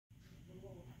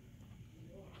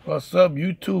What's up,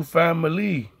 YouTube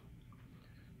family?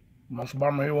 Monster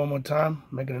Bomber here one more time,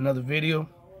 making another video.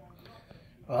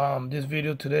 This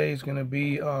video today is gonna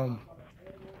be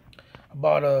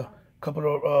about a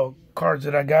couple of cards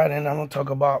that I got, and I'm gonna talk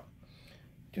about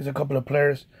just a couple of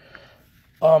players.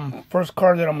 First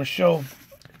card that I'm gonna show,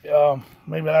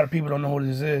 maybe a lot of people don't know who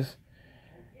this is,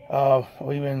 or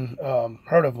even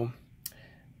heard of him.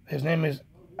 His name is,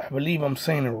 I believe I'm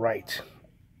saying it right,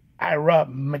 Ira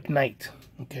McKnight.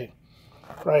 Okay,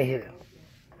 right here.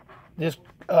 This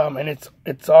and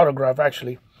it's autograph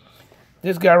actually.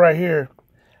 This guy right here,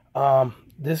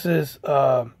 this is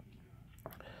well,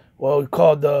 we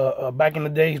called the back in the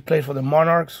day he played for the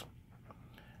Monarchs,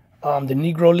 the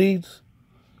Negro Leagues,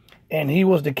 and he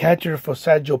was the catcher for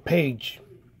Satchel Paige.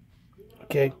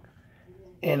 Okay,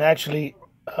 and actually,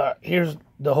 here's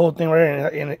the whole thing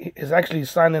right here, and it's actually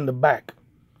signed in the back.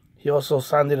 He also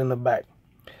signed it in the back.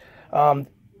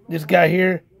 This guy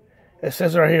here, it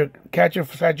says right here, catcher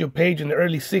for Satchel Paige in the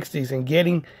early 60s and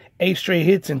getting 8 straight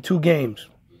hits in 2 games.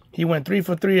 He went 3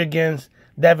 for 3 against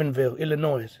Davenville,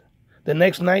 Illinois. The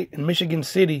next night in Michigan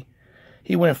City,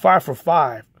 he went 5 for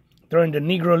 5. During the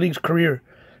Negro League's career,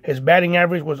 his batting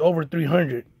average was over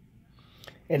 300,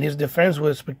 and his defense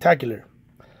was spectacular.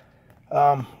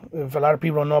 If a lot of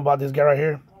people don't know about this guy right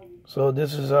here, so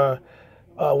this is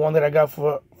one that I got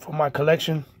for my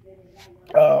collection.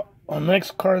 The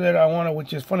next card that I wanted,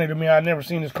 which is funny to me, I've never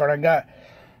seen this card I got,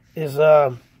 is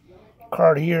a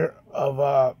card here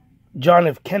of John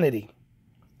F. Kennedy.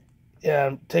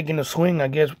 Taking a swing, I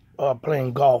guess,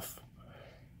 playing golf.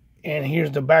 And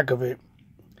here's the back of it.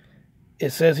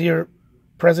 It says here,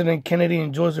 President Kennedy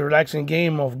enjoys a relaxing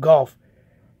game of golf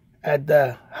at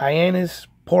the Hyannis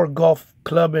Port Golf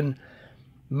Club in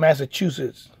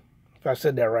Massachusetts. If I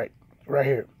said that right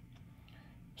here.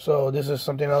 So this is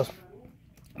something else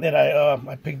that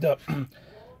I picked up.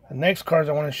 The next cards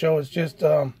I want to show is just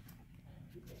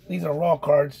these are raw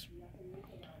cards.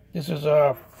 This is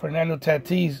Fernando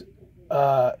Tatis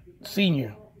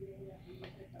Senior.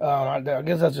 I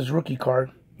guess that's his rookie card.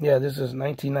 Yeah, this is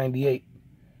 1998.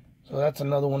 So that's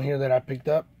another one here that I picked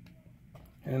up.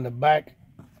 And in the back,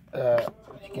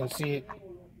 you can see it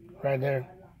right there.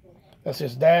 That's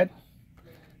his dad.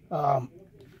 And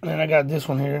I got this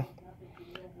one here,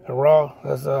 a raw.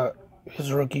 That's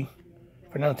his rookie,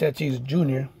 Fernando Tatis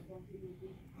Jr.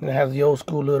 And it has the old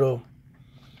school little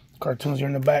cartoons here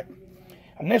in the back.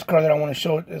 The next card that I want to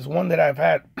show is one that I've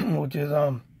had, which is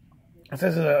it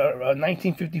says a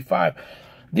 1955.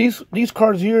 These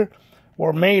cards here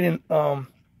were made in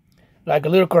like a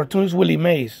little cartoons, Willie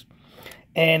Mays,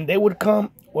 and they would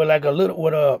come with like a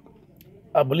little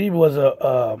I believe it was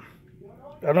I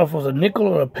don't know if it was a nickel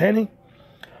or a penny,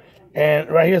 and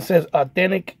right here it says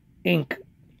Authentic Ink.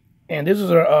 And this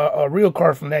is a real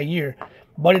card from that year.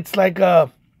 But it's like,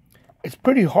 it's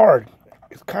pretty hard.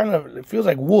 It feels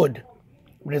like wood.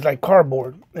 But it's like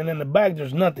cardboard. And in the back,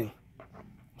 there's nothing.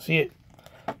 See it?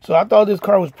 So I thought this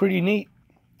card was pretty neat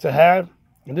to have.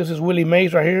 And this is Willie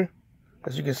Mays right here.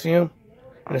 As you can see him.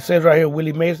 And it says right here,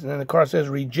 Willie Mays. And then the card says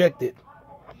rejected.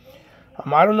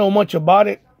 I don't know much about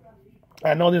it.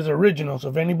 I know this is original. So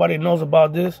if anybody knows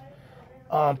about this,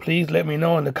 please let me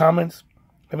know in the comments.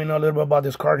 Let me know a little bit about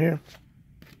this card here.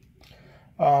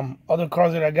 Other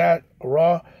cards that I got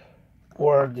raw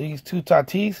were these 2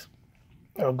 Tatis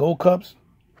Gold Cups.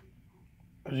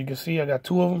 As you can see, I got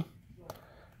 2 of them.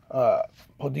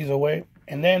 Put these away.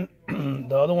 And then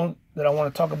the other one that I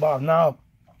want to talk about now,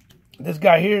 this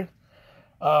guy here,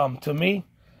 to me,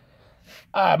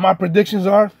 my predictions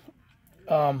are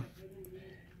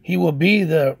he will be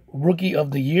the Rookie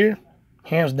of the Year,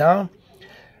 hands down.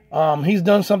 He's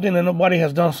done something that nobody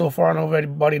has done so far, and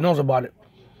everybody knows about it.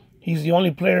 He's the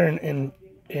only player in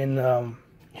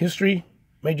history,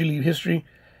 Major League history,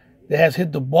 that has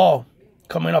hit the ball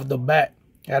coming off the bat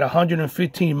at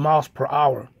 115 miles per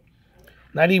hour.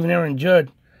 Not even Aaron Judge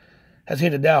has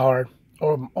hit it that hard,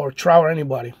 or Trout or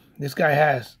anybody. This guy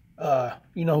has.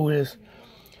 You know who it is?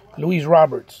 Luis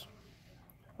Roberts,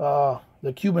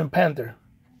 the Cuban Panther.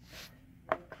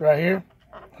 Right here,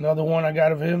 another one I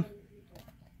got of him.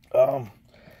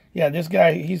 Yeah, this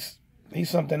guy, he's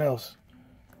something else.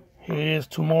 Here is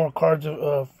 2 more cards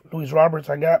of Luis Roberts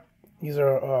I got. These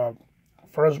are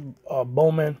first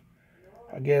Bowman,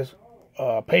 I guess,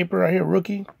 paper right here,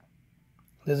 rookie.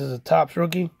 This is a Topps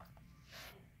rookie.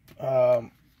 Let's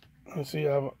see,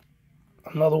 I have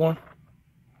another one.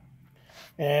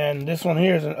 And this one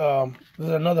here is this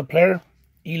is another player,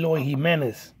 Eloy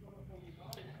Jimenez,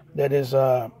 that is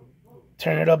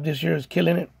tearing it up this year, is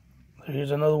killing it.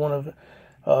 Here's another one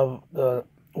of the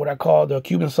what I call the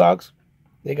Cuban Sox.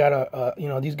 They got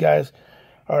these guys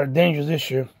are dangerous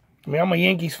this year. I mean, I'm a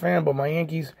Yankees fan, but my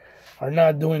Yankees are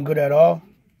not doing good at all.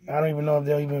 I don't even know if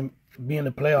they'll even be in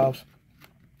the playoffs.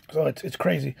 So it's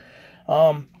crazy.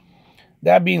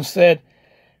 That being said,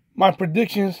 my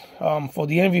predictions for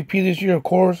the MVP this year, of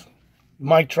course,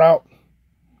 Mike Trout.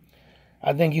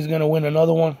 I think he's going to win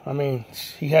another one. I mean,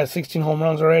 he has 16 home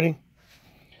runs already.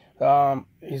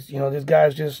 This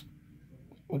guy's just,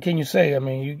 what can you say? I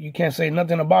mean, you can't say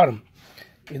nothing about him.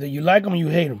 Either you like him or you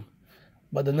hate him.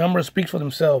 But the numbers speak for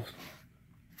themselves.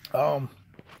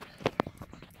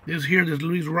 This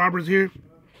Luis Roberts here.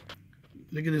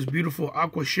 Look at this beautiful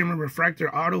aqua shimmer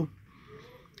refractor auto.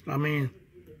 I mean,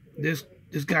 this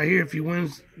guy here, if he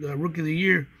wins the Rookie of the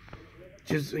Year,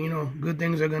 just, good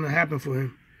things are going to happen for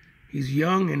him. He's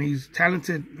young and he's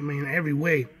talented, I mean, every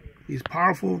way. He's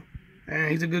powerful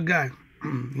and he's a good guy,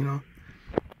 And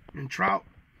Trout,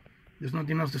 there's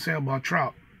nothing else to say about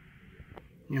Trout,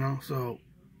 So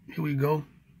here we go.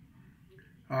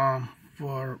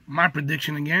 For my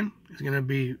prediction again, it's going to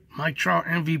be Mike Trout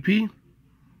MVP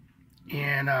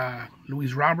and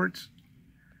Luis Roberts,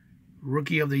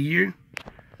 Rookie of the Year.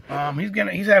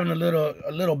 He's having a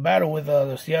little battle with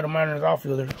the Seattle Mariners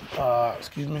outfielder.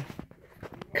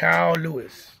 Kyle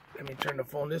Lewis. Let me turn the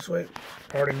phone this way.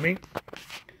 Pardon me.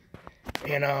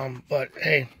 And but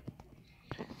hey,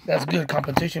 that's good.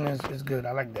 Competition is good.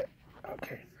 I like that.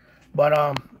 Okay.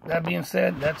 But that being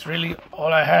said, that's really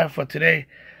all I have for today.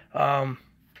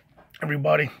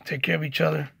 Everybody, take care of each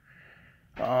other.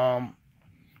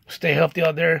 Stay healthy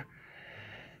out there.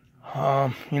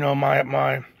 My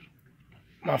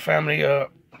family,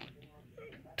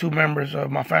 2 members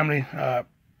of my family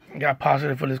got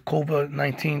positive for this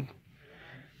COVID-19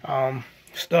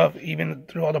 stuff, even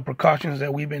through all the precautions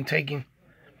that we've been taking,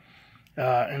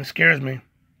 and it scares me.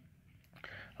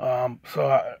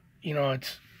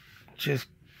 It's just,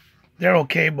 they're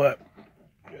okay, but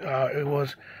it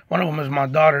was, one of them is my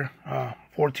daughter,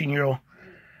 14-year-old.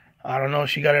 I don't know if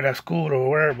she got it at school or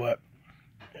where, but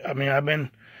I mean,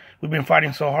 we've been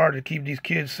fighting so hard to keep these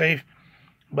kids safe,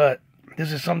 but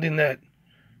this is something that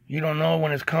you don't know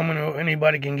when it's coming, or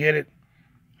anybody can get it.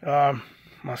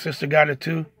 My sister got it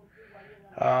too.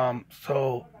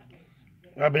 So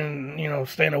I've been,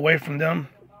 staying away from them.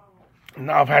 And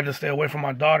now I've had to stay away from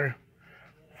my daughter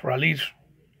for at least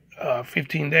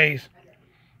 15 days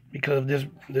because of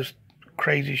this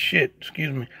crazy shit.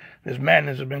 This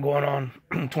madness has been going on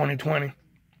in 2020.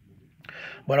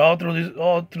 But all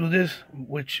through this,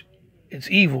 which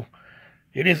it's evil.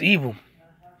 It is evil.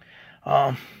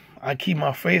 I keep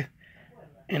my faith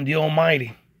in the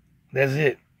Almighty. That's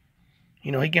it.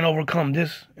 He can overcome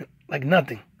this like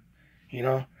nothing.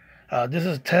 This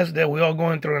is a test that we all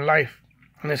going through in life.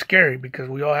 And it's scary because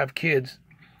we all have kids.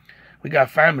 We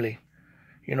got family.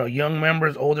 Young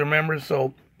members, older members.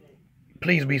 So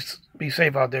please be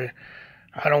safe out there.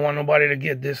 I don't want nobody to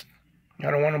get this.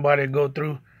 I don't want nobody to go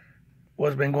through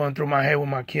what's been going through my head with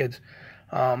my kids.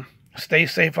 Stay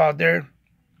safe out there.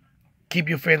 Keep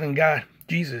your faith in God,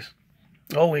 Jesus.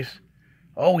 Always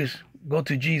go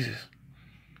to Jesus,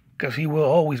 because he will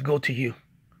always go to you.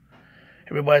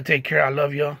 Everybody take care. I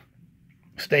love y'all.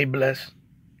 Stay blessed.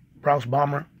 Bronx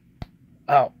Bomber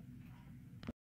out.